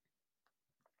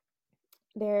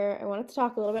wanted to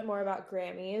talk a little bit more about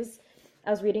Grammys. I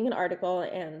was reading an article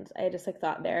and I just like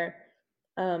thought there.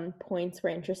 points were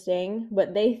interesting.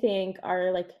 What they think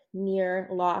are like near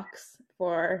locks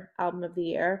for album of the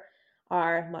year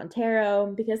are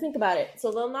Montero, because think about it. So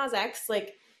Lil Nas X,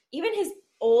 like even his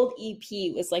old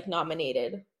EP was like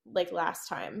nominated like last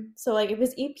time. So like if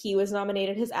his EP was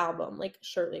nominated, his album like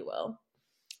surely will.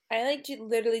 I like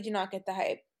literally do not get the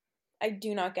hype. I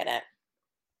do not get it.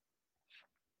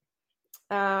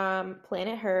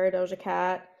 Planet Her, Doja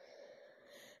Cat,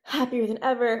 Happier Than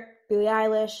Ever, Billie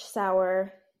Eilish,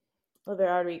 Sour,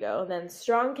 Olivia Rodrigo, and then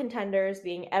strong contenders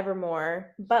being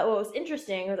Evermore. But what was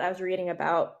interesting was I was reading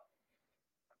about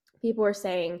people were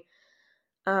saying,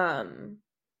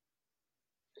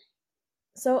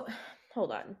 so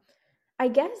hold on. I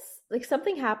guess like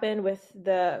something happened with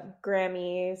the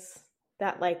Grammys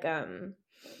that like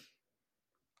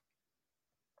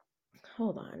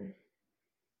hold on.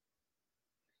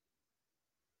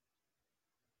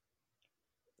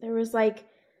 There was like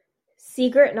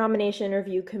secret nomination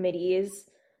review committees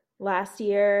last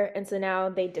year, and so now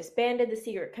they disbanded the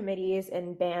secret committees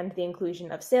and banned the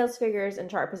inclusion of sales figures and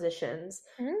chart positions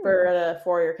for the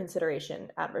for your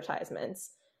consideration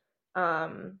advertisements.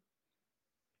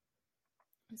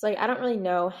 It's like I don't really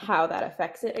know how that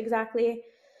affects it exactly,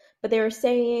 but they were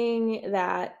saying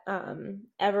that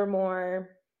Evermore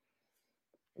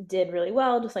did really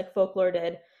well, just like Folklore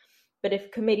did. But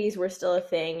if committees were still a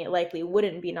thing, it likely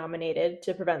wouldn't be nominated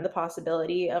to prevent the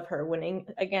possibility of her winning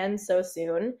again so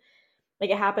soon. Like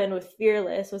it happened with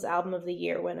Fearless, was Album of the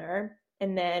Year winner.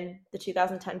 And then the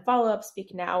 2010 follow-up,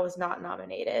 Speak Now, was not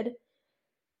nominated.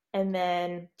 And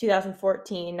then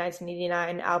 2014,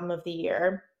 1989, Album of the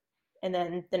Year. And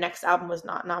then the next album was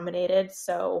not nominated.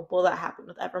 So will that happen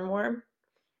with Evermore?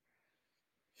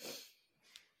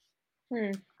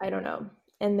 I don't know.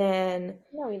 And then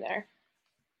no either.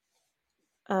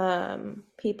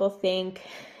 People think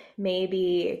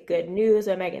maybe Good News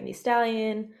by Megan Thee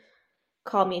Stallion,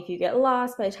 Call Me If You Get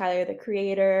Lost by Tyler, the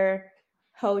Creator,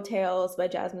 Ho Tales by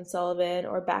Jasmine Sullivan,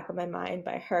 or Back of My Mind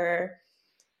by her.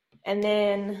 And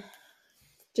then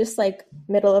just like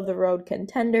middle of the road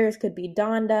contenders could be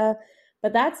Donda,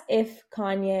 but that's if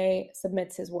Kanye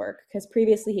submits his work, because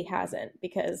previously he hasn't,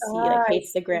 because he like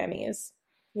hates the Grammys.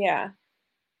 Yeah.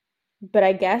 But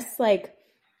I guess like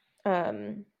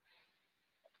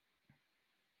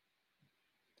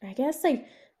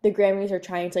the Grammys are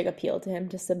trying to like appeal to him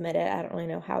to submit it. I don't really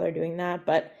know how they're doing that,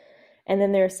 but and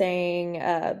then they're saying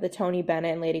the Tony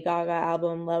Bennett and Lady Gaga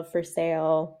album Love for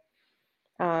Sale,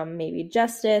 maybe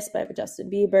Justice by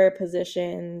Justin Bieber,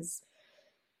 Positions,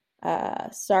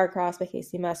 Starcrossed by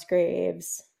Casey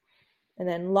Musgraves, and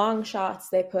then Long Shots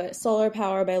they put Solar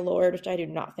Power by Lorde, which I do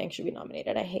not think should be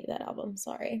nominated. I hate that album.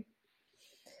 Sorry.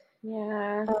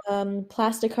 Yeah.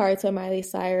 Plastic Hearts by Miley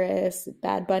Cyrus,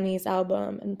 Bad Bunny's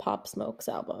album, and Pop Smoke's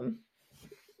album.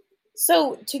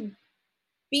 So to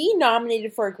be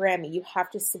nominated for a Grammy, you have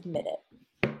to submit it.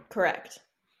 Correct.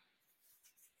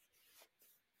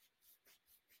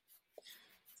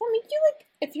 So I mean, you like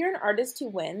if you're an artist who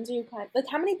wins, you kind like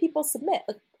how many people submit?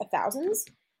 Like thousands?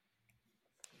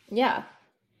 Yeah.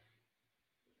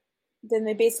 Then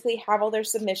they basically have all their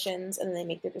submissions and then they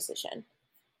make their decision.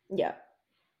 Yeah.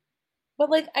 But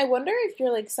like I wonder if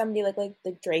you're like somebody like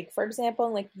Drake, for example,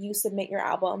 and like you submit your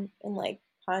album and like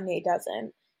Kanye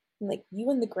doesn't, and like you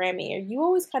win the Grammy, are you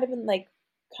always kind of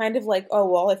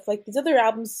oh well, if like these other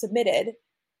albums submitted,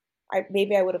 I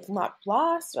would have not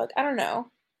lost. Like I don't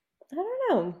know.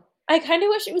 I kind of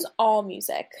wish it was all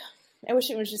music. I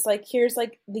wish it was just like here's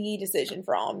like the decision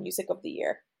for all music of the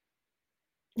year,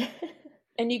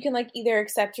 and you can like either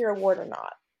accept your award or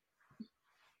not.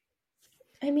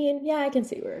 I mean, yeah, I can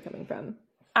see where you're coming from.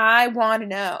 I want to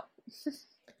know.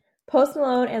 Post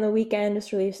Malone and The Weeknd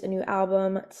just released a new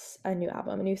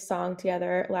song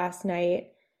together last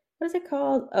night. What is it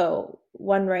called? Oh,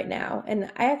 One Right Now. And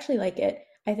I actually like it.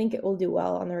 I think it will do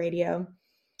well on the radio.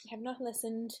 I have not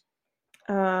listened.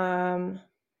 There's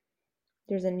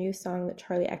a new song that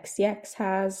Charlie XCX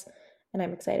has, and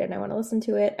I'm excited and I want to listen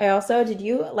to it. Did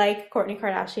you like Kourtney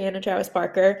Kardashian and Travis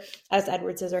Barker as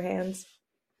Edward Scissorhands?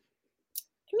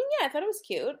 I mean, yeah, I thought it was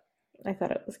cute. I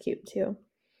thought it was cute too.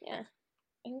 Yeah. I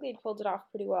think they pulled it off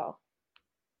pretty well.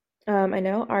 I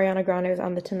know Ariana Grande was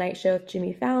on The Tonight Show with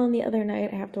Jimmy Fallon the other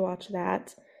night. I have to watch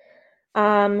that.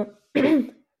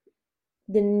 The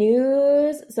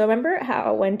news. So remember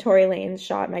how when Tory Lanez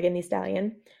shot Megan Thee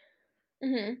Stallion?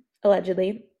 Mm-hmm.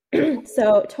 Allegedly.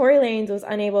 So Tory Lanez was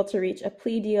unable to reach a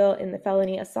plea deal in the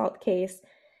felony assault case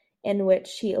in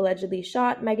which he allegedly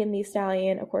shot Megan Thee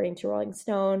Stallion. According to Rolling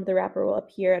Stone, the rapper will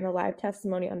appear in a live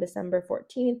testimony on December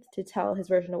 14th to tell his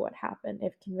version of what happened.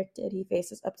 If convicted, he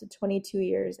faces up to 22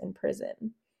 years in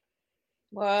prison.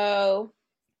 Whoa.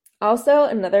 Also,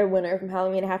 another winner from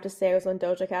Halloween, I have to say, was when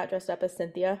Doja Cat dressed up as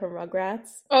Cynthia from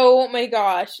Rugrats. Oh my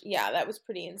gosh. Yeah, that was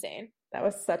pretty insane. That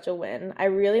was such a win. I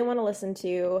really want to listen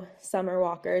to Summer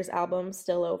Walker's album,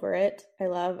 Still Over It. I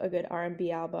love a good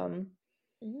R&B album.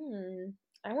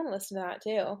 I want to listen to that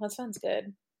too. That sounds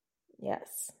good.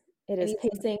 Yes. It I is need some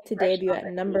pacing to fresh debut at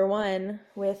R&B. number 1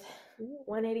 with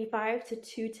 185 to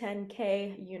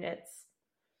 210K units.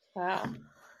 Wow.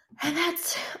 And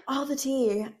that's all the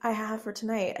tea I have for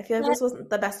tonight. I feel like That- this wasn't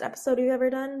the best episode we've ever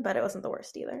done, but it wasn't the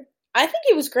worst either. I think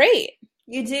it was great.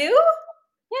 You do?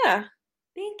 Yeah.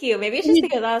 Thank you. Maybe it's just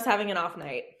because I was having an off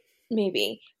night.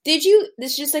 Maybe. This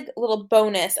is just like a little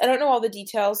bonus. I don't know all the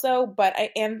details though, but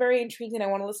I am very intrigued and I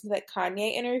want to listen to that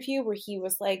Kanye interview where he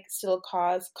was like still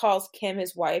calls Kim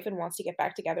his wife and wants to get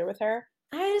back together with her.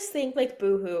 I just think like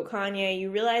boohoo, Kanye,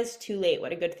 you realized too late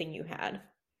what a good thing you had.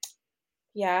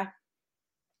 Yeah.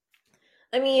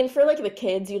 I mean, for like the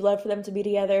kids, you'd love for them to be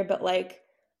together, but like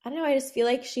I don't know, I just feel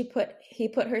like he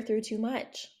put her through too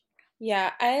much.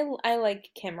 Yeah, I like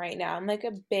Kim right now. I'm like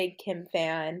a big Kim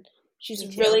fan. She's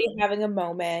Me too. really having a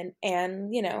moment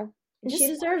and, And just she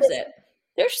deserves it.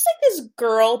 there's just like this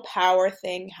girl power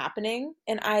thing happening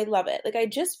and I love it. Like I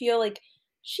just feel like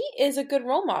she is a good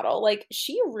role model. Like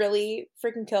she really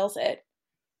freaking kills it.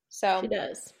 So She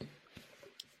does.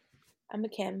 I'm a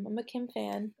Kim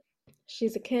fan.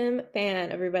 She's a Kim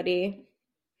fan, everybody.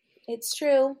 It's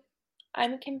true.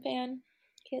 I'm a Kim fan.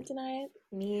 Can't deny it.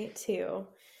 Me too.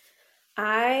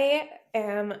 I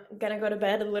am gonna go to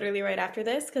bed literally right after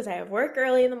this because I have work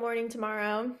early in the morning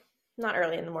tomorrow. Not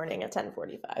early in the morning at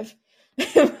 10:45,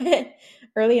 but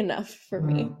early enough for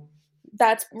me.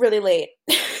 That's really late.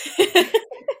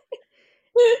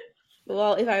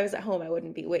 Well, if I was at home, I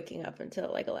wouldn't be waking up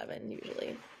until like 11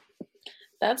 usually.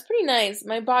 That's pretty nice.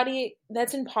 My body,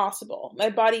 that's impossible. My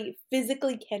body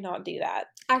physically cannot do that.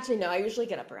 Actually, no, I usually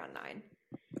get up around 9.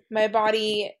 My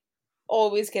body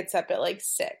always gets up at like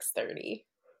 6:30.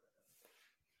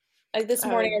 Like this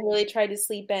morning, I really tried to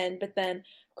sleep in, but then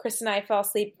Chris and I fell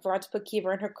asleep, forgot to put Kiva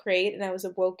in her crate, and I was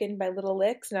awoken by little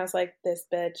licks, and I was like, this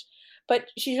bitch. But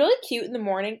she's really cute in the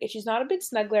morning. She's not a big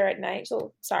snuggler at night,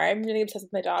 so sorry, I'm really obsessed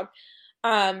with my dog.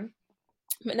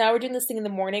 But now we're doing this thing in the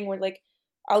morning where like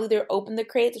I'll either open the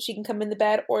crate so she can come in the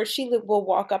bed, or she will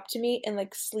walk up to me and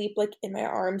like sleep like in my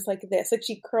arms like this. Like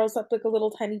she curls up like a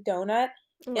little tiny donut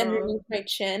underneath my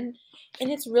chin,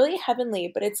 and it's really heavenly,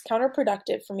 but it's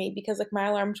counterproductive for me because like my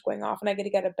alarm's going off and I get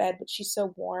to get out of bed, but she's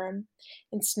so warm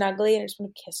and snuggly and I just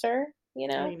want to kiss her,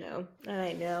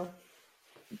 I know.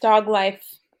 Dog life,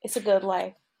 it's a good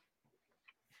life.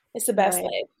 It's the best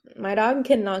life. My dog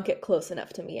cannot get close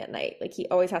enough to me at night. Like he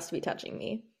always has to be touching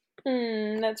me.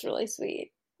 That's really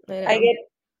sweet. I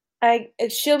know.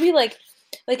 She'll be like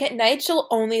at night she'll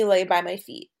only lay by my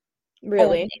feet.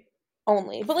 Really?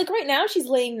 Only. But like right now she's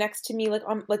laying next to me like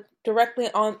on like directly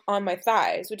on my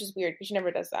thighs, which is weird because she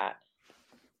never does that.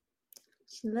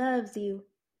 She loves you.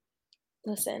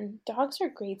 Listen, dogs are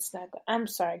great snuggle. I'm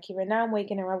sorry, Kira. Now I'm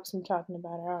waking her up because I'm talking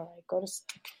about her. All right, go to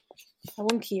sleep. I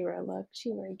want Kira. Look,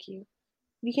 she's very cute.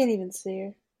 You can't even see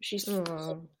her. She's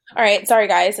all right. Sorry,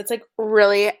 guys. It's like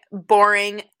really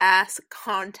boring ass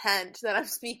content that I'm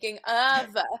speaking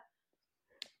of.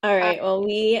 All right. Well,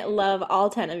 we love all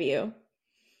 10 of you.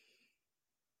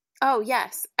 Oh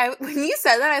yes. When you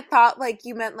said that, I thought like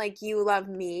you meant like you love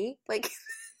me, like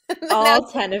all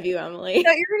 10 of you, Emily.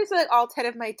 No, you're gonna say like all 10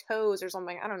 of my toes or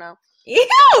something. I don't know. Ew!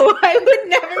 I would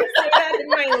never say that in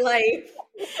my life.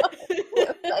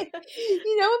 Like,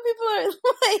 when people are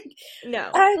like, no,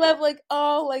 I love like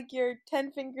all like your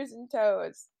 10 fingers and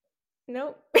toes.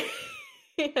 Nope.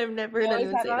 I've never heard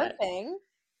anyone say that. Thing.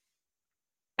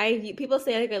 People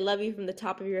say like I love you from the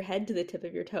top of your head to the tip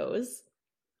of your toes.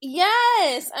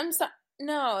 Yes, I'm sorry.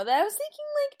 No, that I was thinking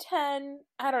like 10.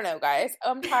 I don't know, guys.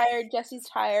 I'm tired. Jesse's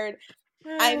tired.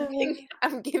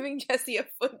 I'm giving Jesse a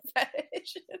foot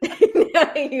fetish.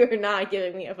 No, you're not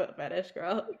giving me a foot fetish,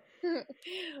 girl.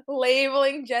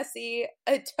 Labeling Jesse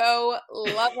a toe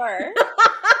lover.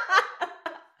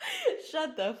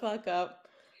 Shut the fuck up.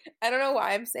 I don't know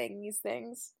why I'm saying these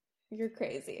things. You're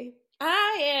crazy.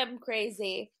 I am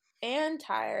crazy and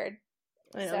tired.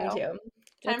 I know, me too.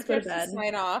 Time for us to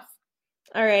sign off.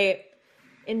 All right.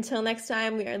 Until next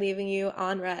time, we are leaving you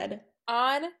on red.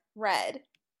 On red.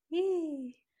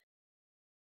 Yay.